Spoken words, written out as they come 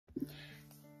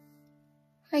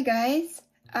Hi guys,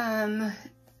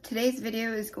 today's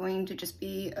video is going to just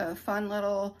be a fun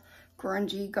little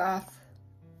grungy goth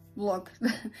look.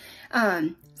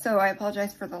 So I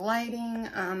apologize for the lighting.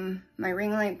 My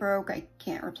ring light broke, I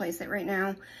can't replace it right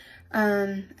now.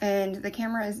 And the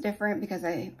camera is different because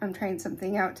I'm trying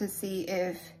something out to see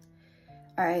if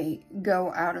I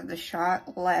go out of the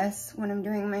shot less when I'm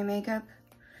doing my makeup.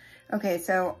 Okay,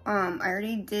 so I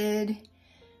already did,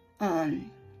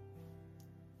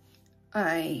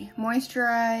 I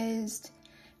moisturized,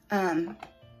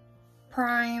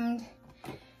 primed,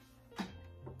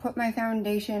 put my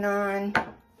foundation on,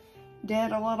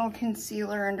 did a little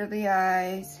concealer under the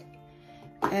eyes,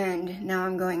 and now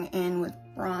I'm going in with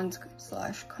bronze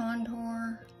slash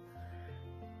contour.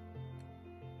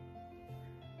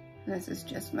 This is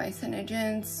just my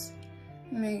Senegence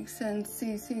Makes Sense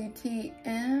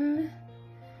cctm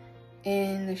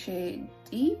in the shade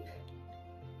Deep.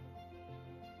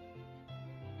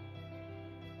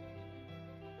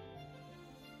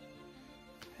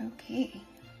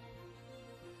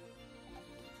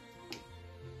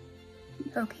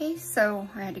 Okay, so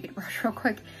I had to get a brush real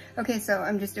quick. Okay, so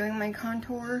I'm just doing my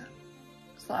contour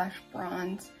slash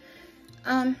bronze.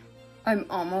 I'm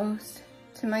almost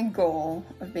to my goal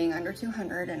of being under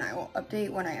 200, and I will update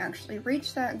when I actually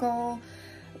reach that goal,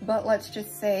 but let's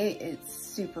just say it's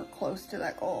super close to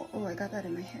that goal. Oh, I got that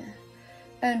in my hair.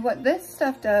 And what this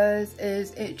stuff does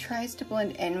is it tries to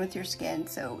blend in with your skin,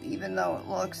 so even though it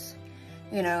looks,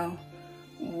 you know,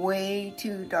 way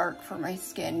too dark for my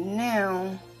skin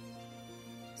now,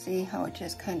 see how it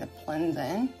just kind of blends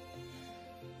in?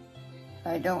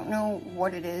 I don't know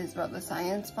what it is about the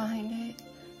science behind it.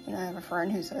 And I have a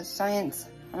friend who says science,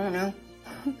 I don't know,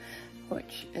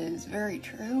 which is very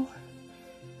true.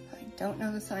 I don't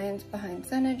know the science behind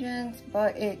Senegence,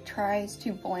 but it tries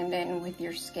to blend in with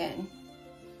your skin,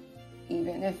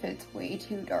 even if it's way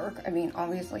too dark. I mean,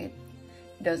 obviously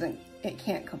it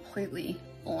can't completely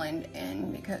blend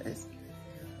in because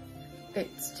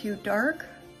it's too dark.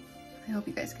 I hope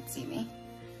you guys can see me.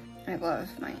 I love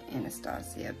my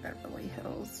Anastasia Beverly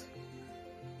Hills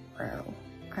brow.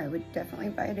 I would definitely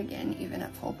buy it again, even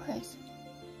at full price.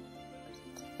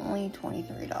 It's only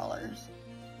 $23.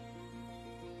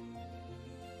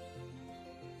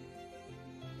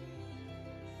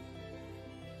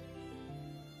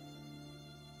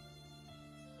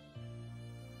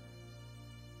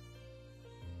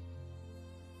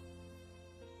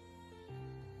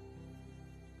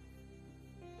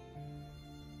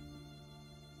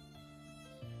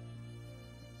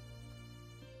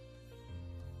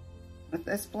 With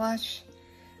this blush,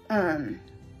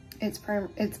 it's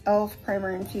e.l.f.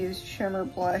 Primer Infused Shimmer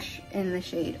Blush in the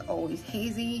shade Always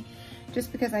Hazy.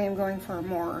 Just because I am going for a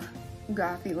more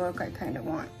gothy look, I kind of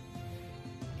want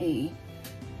a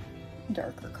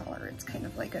darker color. It's kind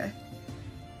of like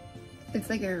it's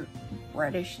like a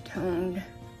reddish toned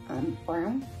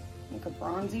brown, like a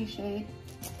bronzy shade.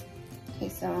 Okay,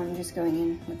 so I'm just going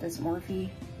in with this Morphe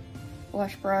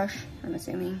blush brush, I'm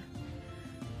assuming.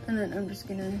 And then I'm just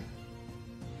gonna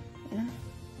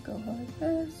go like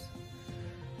this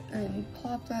and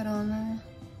plop that on there.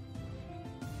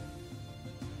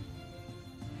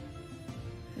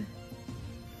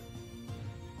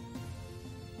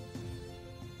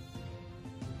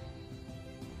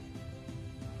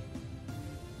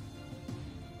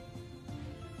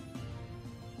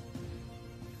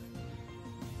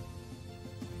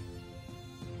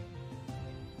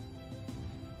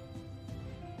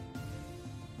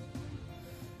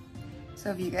 So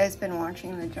have you guys been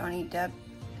watching the Johnny Depp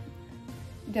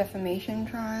defamation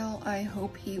trial? I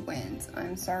hope he wins.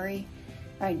 I'm sorry.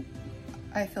 I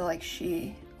feel like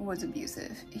she was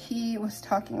abusive. He was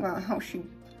talking about how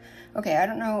okay, I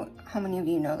don't know how many of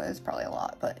you know this, probably a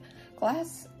lot, but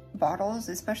glass bottles,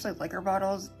 especially liquor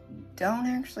bottles, don't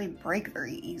actually break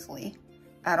very easily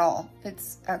at all.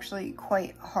 It's actually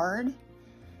quite hard,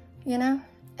 you know?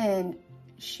 And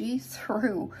she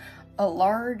threw a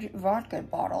large vodka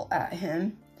bottle at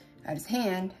him, and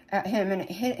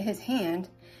it hit his hand,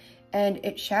 and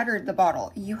it shattered the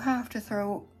bottle. You have to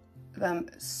throw them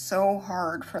so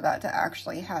hard for that to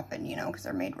actually happen, you know, because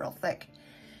they're made real thick.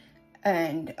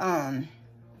 And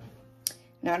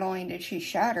not only did she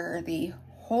shatter the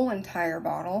whole entire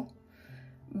bottle,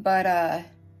 but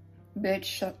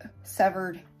bitch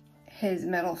severed his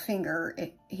middle finger.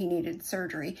 He needed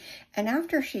surgery. And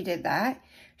after she did that,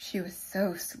 she was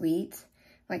so sweet.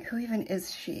 Like, who even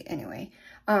is she anyway?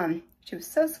 She was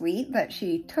so sweet that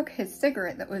she took his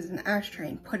cigarette that was in the ashtray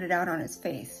and put it out on his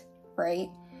face, right?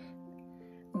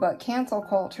 But cancel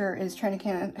culture is trying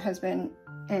to has been,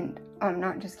 and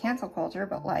not just cancel culture,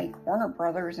 but like Warner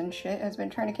Brothers and shit has been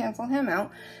trying to cancel him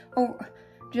out. Oh,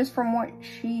 just from what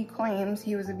she claims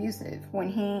he was abusive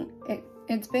when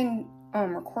it's been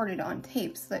recorded on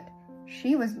tapes that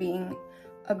she was being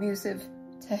abusive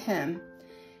to him.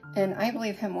 And I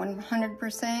believe him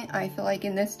 100%. I feel like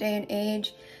in this day and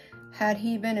age, had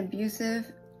he been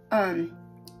abusive, I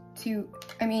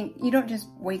mean, you don't just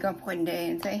wake up one day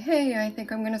and say, hey, I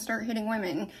think I'm gonna start hitting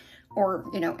women, or,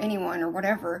 you know, anyone or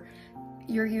whatever.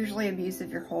 You're usually abusive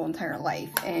your whole entire life.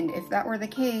 And if that were the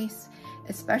case,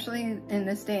 especially in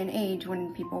this day and age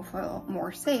when people feel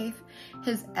more safe,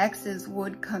 his exes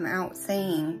would come out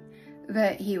saying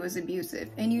that he was abusive.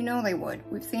 And you know they would.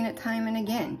 We've seen it time and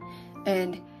again.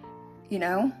 And, you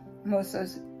know, most of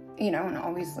those, you know, and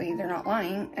obviously they're not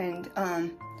lying. And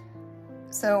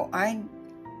so I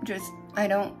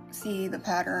don't see the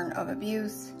pattern of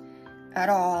abuse at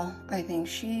all. I think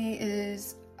she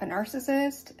is a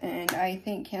narcissist, and I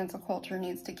think cancel culture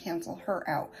needs to cancel her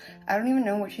out. I don't even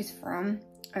know what she's from.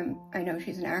 I know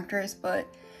she's an actress, but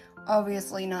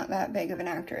obviously not that big of an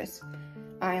actress.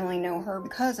 I only know her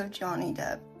because of Johnny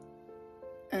Depp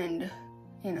and,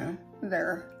 you know,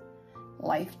 their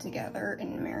life together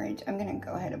in marriage. I'm gonna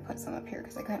go ahead and put some up here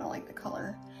because I kind of like the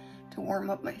color to warm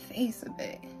up my face a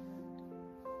bit.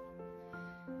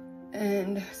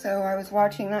 And so I was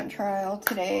watching that trial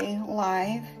today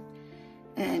live,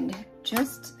 and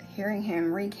just hearing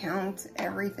him recount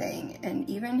everything and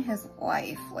even his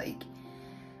life, like,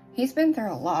 he's been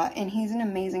through a lot, and he's an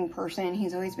amazing person.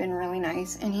 He's always been really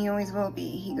nice, and he always will be.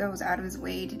 He goes out of his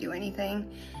way to do anything.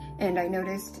 And I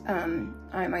noticed,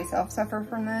 I myself suffer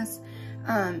from this.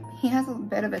 He has a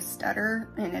bit of a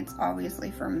stutter, and it's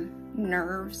obviously from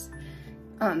nerves,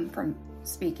 from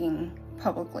speaking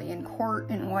publicly in court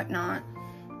and whatnot.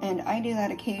 And I do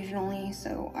that occasionally,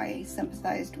 so I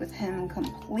sympathized with him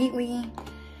completely.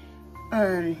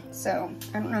 So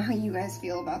I don't know how you guys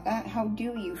feel about that. How do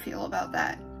you feel about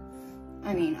that?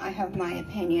 I mean, I have my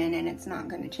opinion and it's not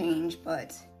going to change,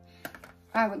 but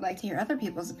I would like to hear other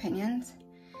people's opinions.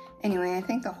 Anyway, I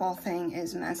think the whole thing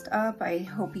is messed up. I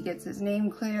hope he gets his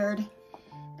name cleared.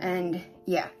 And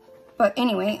yeah, but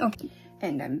anyway, okay.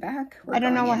 And I'm back. I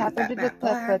don't know what happened to the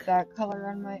clip, but that color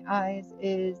on my eyes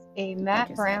is a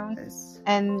matte brown,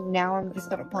 and now I'm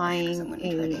just applying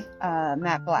a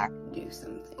matte black. Do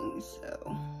something,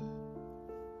 so.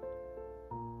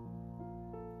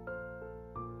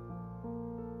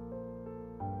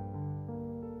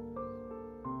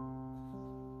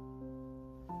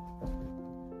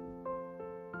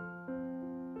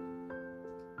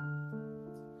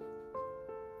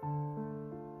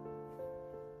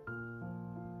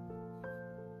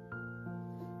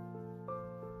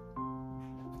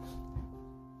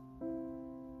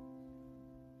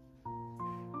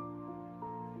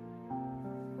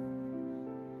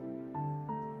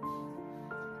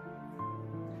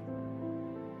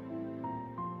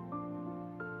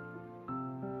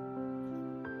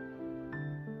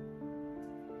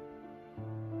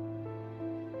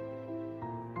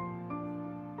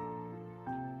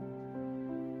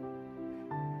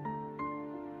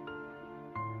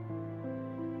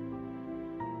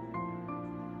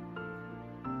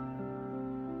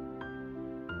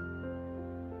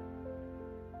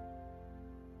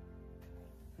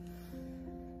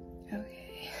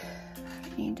 Okay,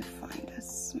 I need to find a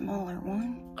smaller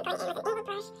one. I'm going in with an orber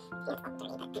brush. Feels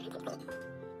all dirty, but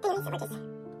perfectly clean. Anyway, so gorgeous.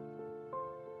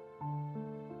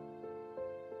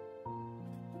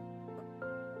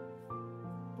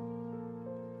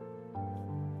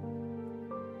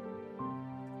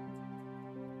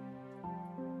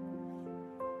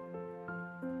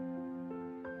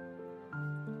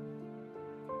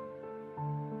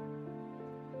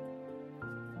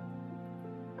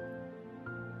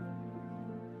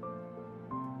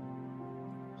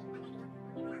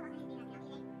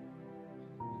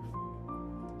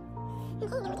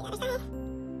 Okay, now we do the other side.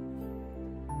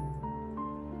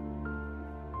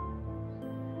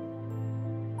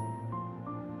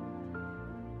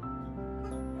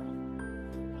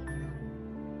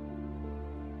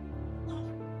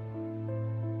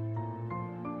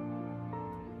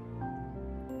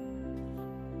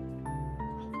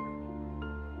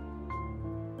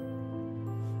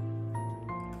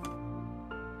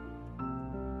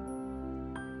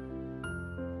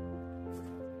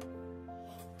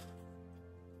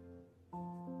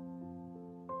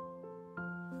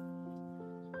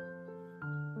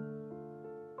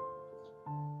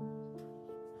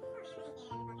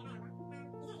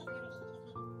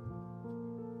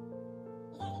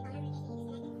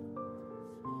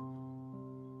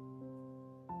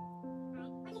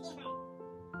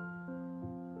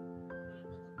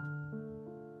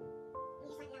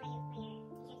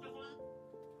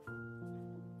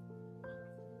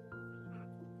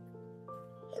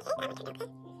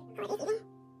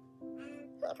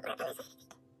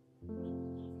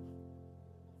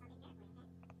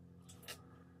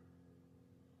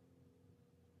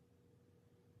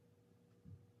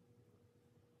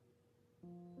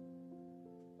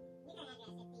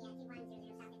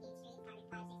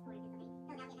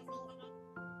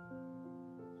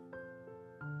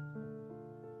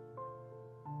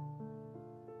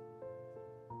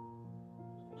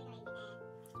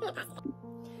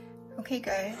 Okay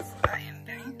guys, I am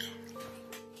back.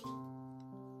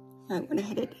 I went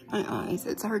ahead and did my eyes.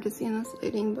 It's hard to see in this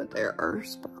lighting, but there are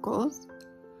sparkles.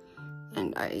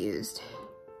 And I used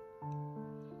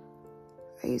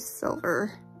a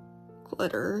silver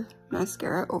glitter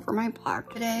mascara over my black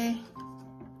today.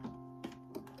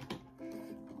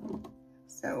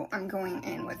 So I'm going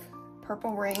in with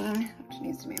Purple Rain, which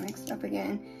needs to be mixed up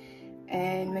again,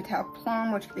 and Metallic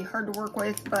Plum, which can be hard to work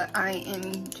with, but I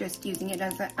am just using it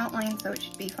as an outline, so it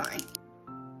should be fine.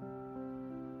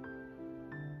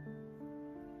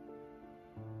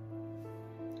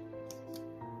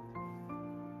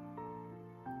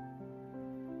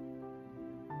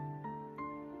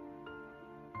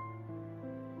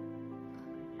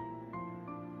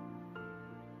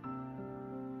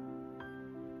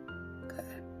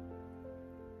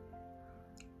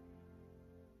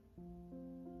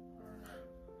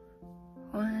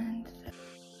 One,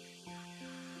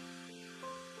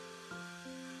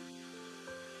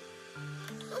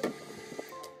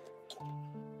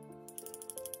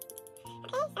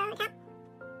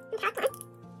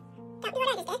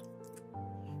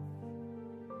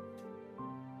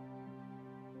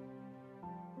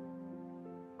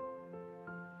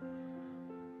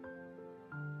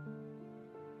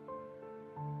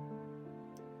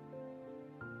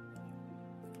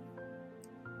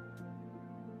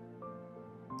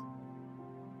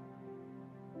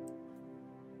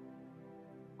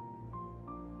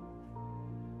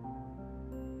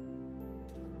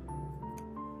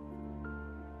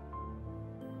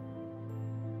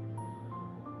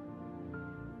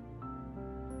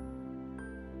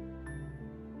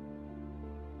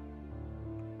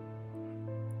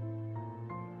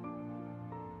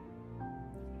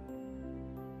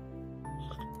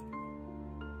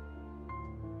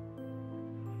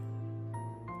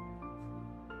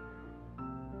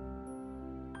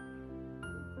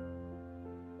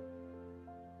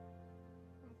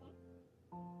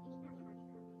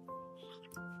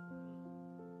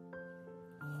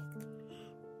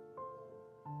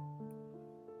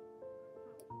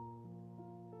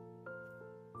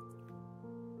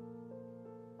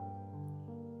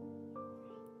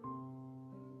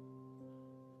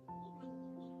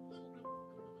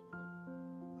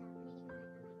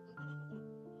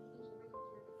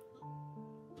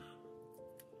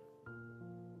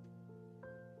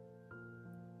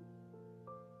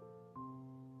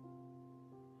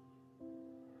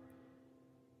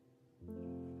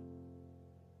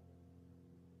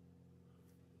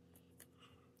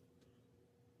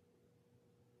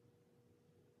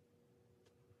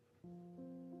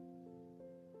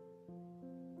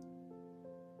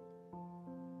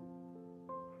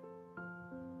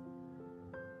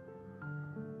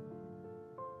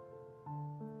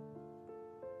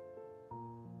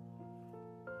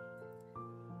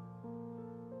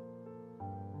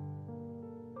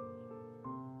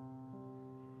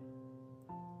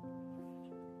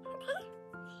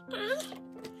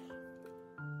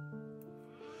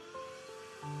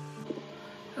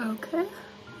 okay,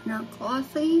 now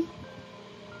glossy.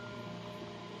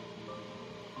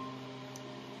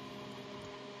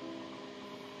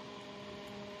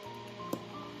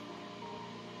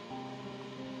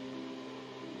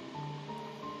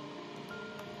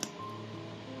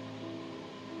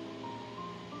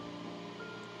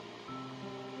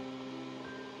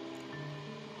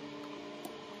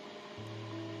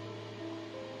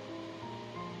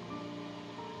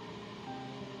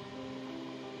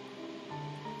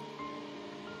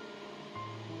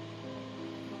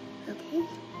 Okay.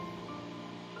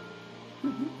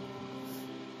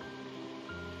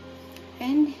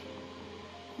 And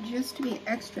just to be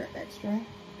extra,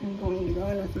 I'm going to go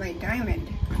in with my Diamond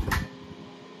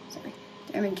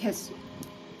Kiss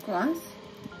gloss.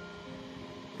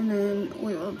 And then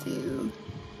we will do,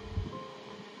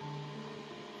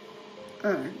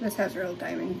 this has real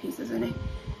diamond pieces in it.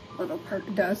 Little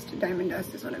part dust, diamond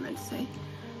dust is what I meant to say.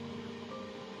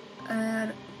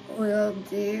 And we'll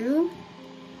do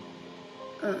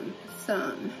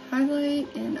some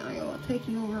highlight, and I will take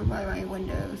you over by my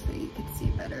window so you can see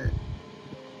better,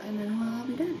 and then we'll all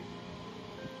be done.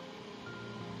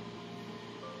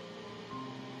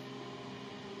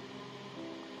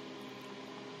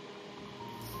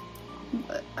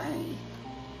 but I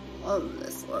love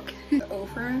this look.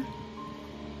 Ofra.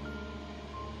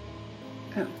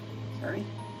 Oh, sorry.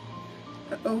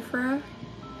 The Ofra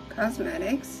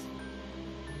Cosmetics.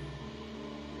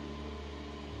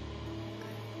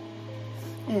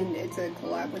 And it's a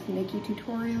collab with Nikki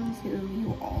Tutorials, who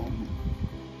you all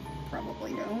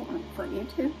probably know from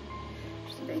YouTube.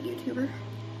 She's a big YouTuber.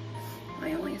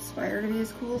 I only aspire to be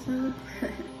as cool as her.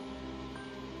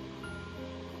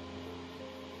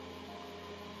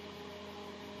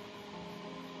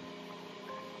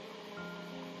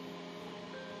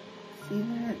 See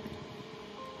that?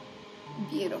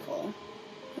 Beautiful.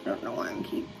 I don't know why I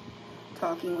keep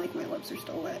talking like my lips are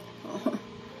still wet. I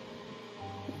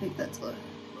think that's a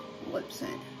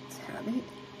lipsense habit.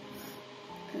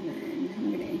 And then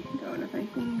I'm gonna go into my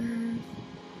fingers.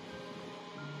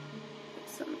 Put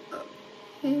some up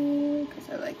here, because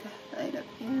I like to hide up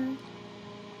here.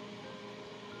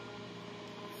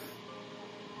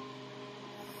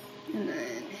 And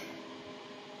then,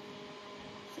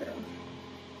 so,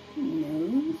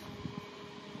 nose.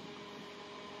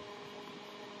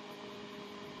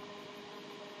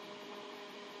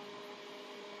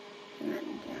 And then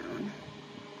down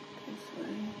this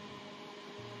way.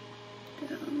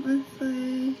 Down this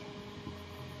way.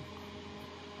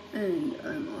 And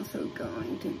I'm also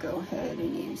going to go ahead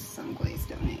and use some glaze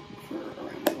donut for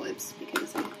around my lips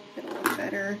because it'll look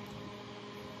better.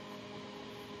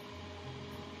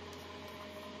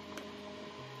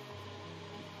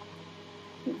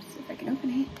 Oops, if I can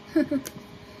open it.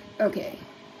 Okay.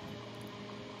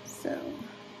 So,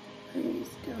 glaze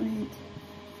donut.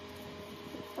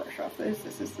 Brush off this.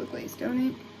 This is the glaze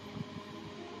donut.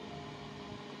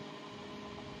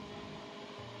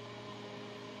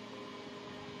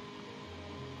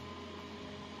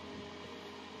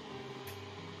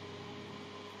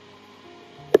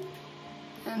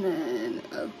 And then,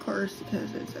 of course,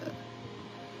 because it's a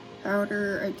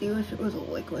powder, I do wish it was a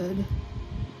liquid.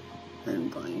 I'm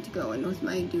going to go in with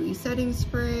my Dewy setting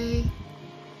spray.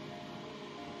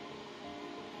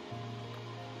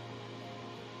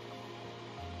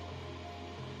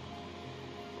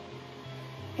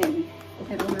 And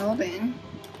it'll meld in.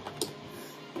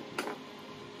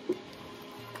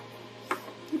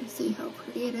 You see how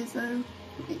pretty it is though?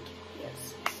 Like,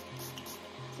 yes.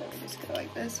 So we just go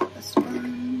like this with a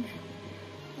sponge.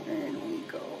 And we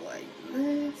go like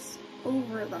this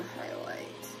over the highlight.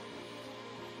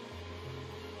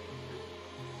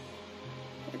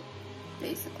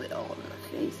 Basically all over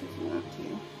the face if you want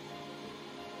to.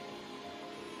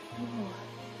 Oh,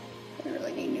 I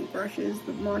really need new brushes.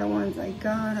 The mono ones I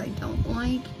got I don't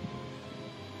like.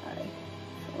 I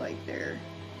feel like they're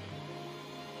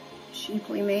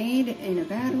cheaply made in a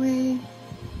bad way.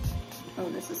 Oh,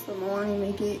 this is the Milani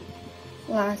Make It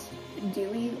Last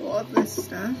Dewy. Love this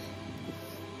stuff.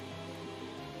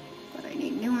 But I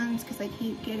need new ones because I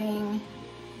keep getting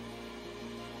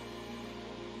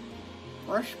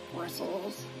brush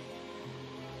bristles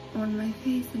on my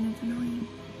face and it's annoying.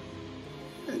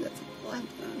 I got some black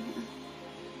down here.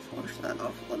 Wash that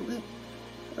off a little bit.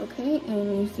 Okay,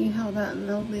 and you see how that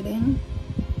melted in?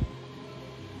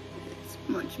 It's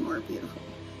much more beautiful.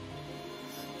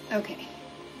 Okay,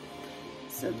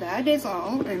 so that is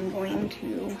all. I'm going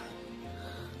to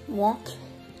walk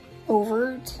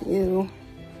over to,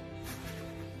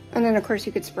 and then of course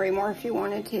you could spray more if you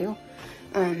wanted to.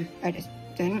 I just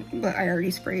didn't, but I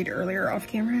already sprayed earlier off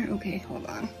camera. Okay, hold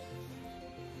on.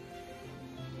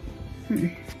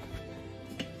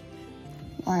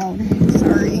 Loud,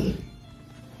 sorry.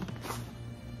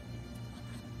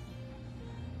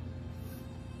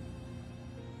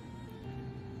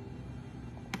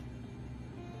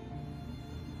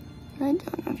 I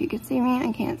don't know if you can see me.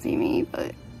 I can't see me,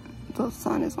 but the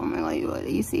sun is on my light. But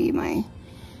you see my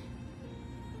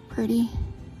pretty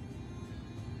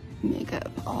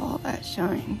makeup, all that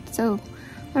shine. So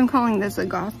I'm calling this a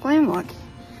Goth Glam look,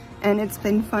 and it's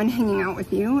been fun hanging out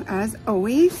with you as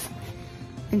always.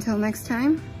 Until next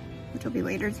time, which will be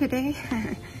later today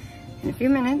in a few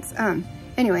minutes.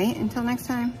 Anyway, until next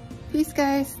time, peace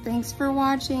guys. Thanks for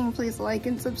watching. Please like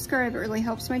and subscribe. It really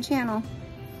helps my channel.